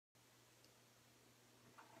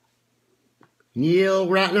Neil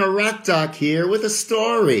Ratner RockDoc here with a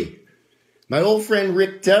story. My old friend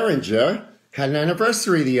Rick Derringer had an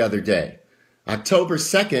anniversary the other day. October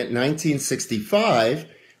 2nd, 1965,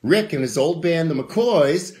 Rick and his old band, the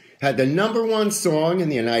McCoys, had the #1 song in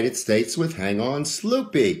the United States with Hang On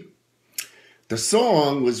Sloopy. The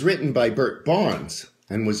song was written by Bert Barnes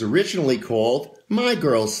and was originally called My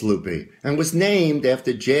Girl Sloopy and was named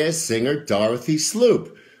after jazz singer Dorothy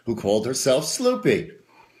Sloop, who called herself Sloopy.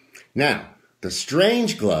 Now, the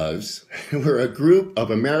Strange Gloves were a group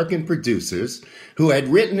of American producers who had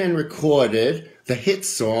written and recorded the hit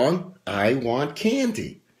song, I Want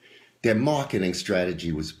Candy. Their marketing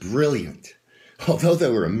strategy was brilliant. Although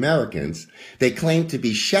they were Americans, they claimed to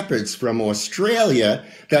be shepherds from Australia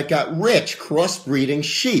that got rich crossbreeding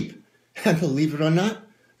sheep. And believe it or not,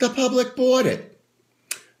 the public bought it.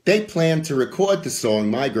 They planned to record the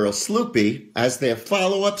song My Girl Sloopy as their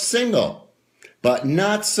follow-up single. But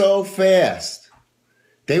not so fast.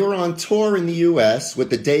 They were on tour in the U.S. with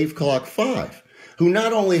the Dave Clark Five, who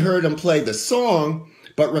not only heard him play the song,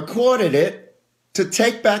 but recorded it to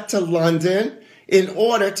take back to London in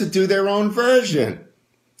order to do their own version.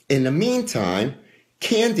 In the meantime,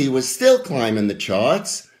 Candy was still climbing the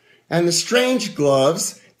charts, and the Strange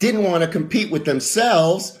Gloves didn't want to compete with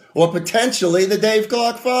themselves or potentially the Dave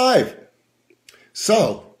Clark Five.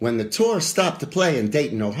 So, when the tour stopped to play in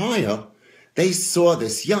Dayton, Ohio, they saw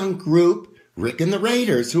this young group, Rick and the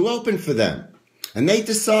Raiders, who opened for them. And they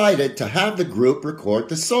decided to have the group record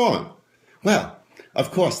the song. Well,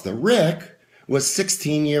 of course, the Rick was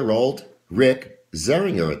 16-year-old Rick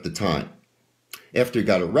Derringer at the time. After he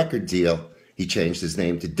got a record deal, he changed his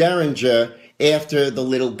name to Derringer after the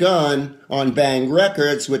little gun on Bang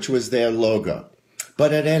Records, which was their logo.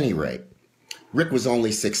 But at any rate, Rick was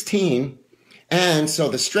only 16, and so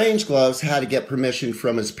the Strange Gloves had to get permission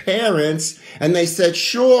from his parents, and they said,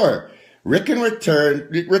 sure, Rick can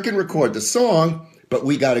record the song, but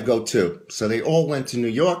we got to go too. So they all went to New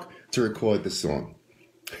York to record the song.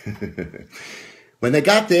 When they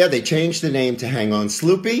got there, they changed the name to Hang On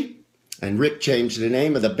Sloopy, and Rick changed the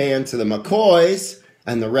name of the band to the McCoys,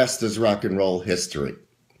 and the rest is rock and roll history.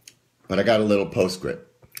 But I got a little postscript.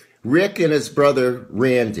 Rick and his brother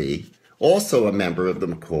Randy, also a member of the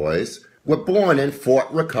McCoys, were born in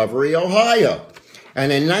Fort Recovery, Ohio.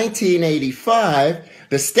 And in 1985,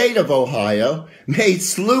 the state of Ohio made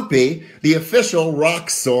Sloopy the official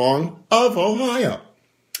rock song of Ohio.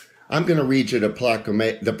 I'm going to read you the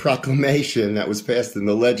proclamation that was passed in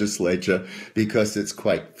the legislature because it's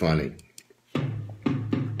quite funny.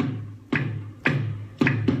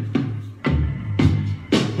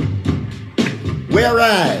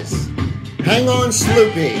 Whereas, Hang On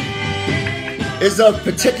Sloopy is of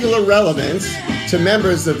particular relevance to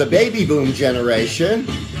members of the baby boom generation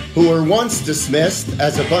who were once dismissed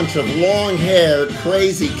as a bunch of long-haired,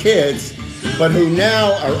 crazy kids, but who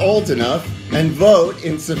now are old enough and vote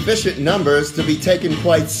in sufficient numbers to be taken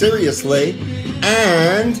quite seriously.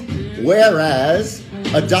 And whereas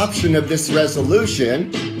adoption of this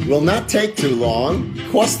resolution will not take too long,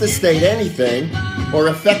 cost the state anything, or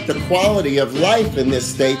affect the quality of life in this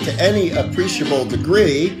state to any appreciable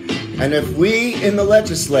degree, and if we in the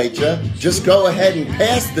legislature just go ahead and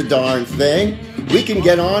pass the darn thing, we can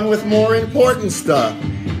get on with more important stuff.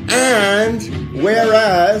 And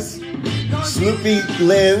whereas Sloopy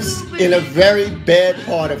lives in a very bad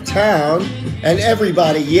part of town, and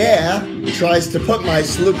everybody, tries to put my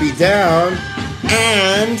Sloopy down,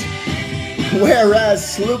 and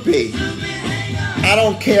whereas Sloopy, I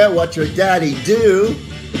don't care what your daddy do,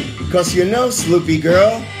 'cause you know, Sloopy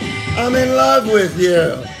girl, I'm in love with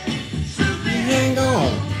you. Hang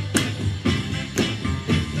on.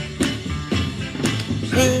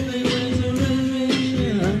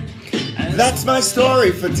 That's my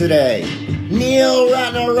story for today. Neil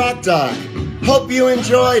Ratner RockDoc. Hope you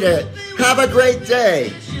enjoyed it. Have a great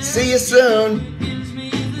day. See you soon.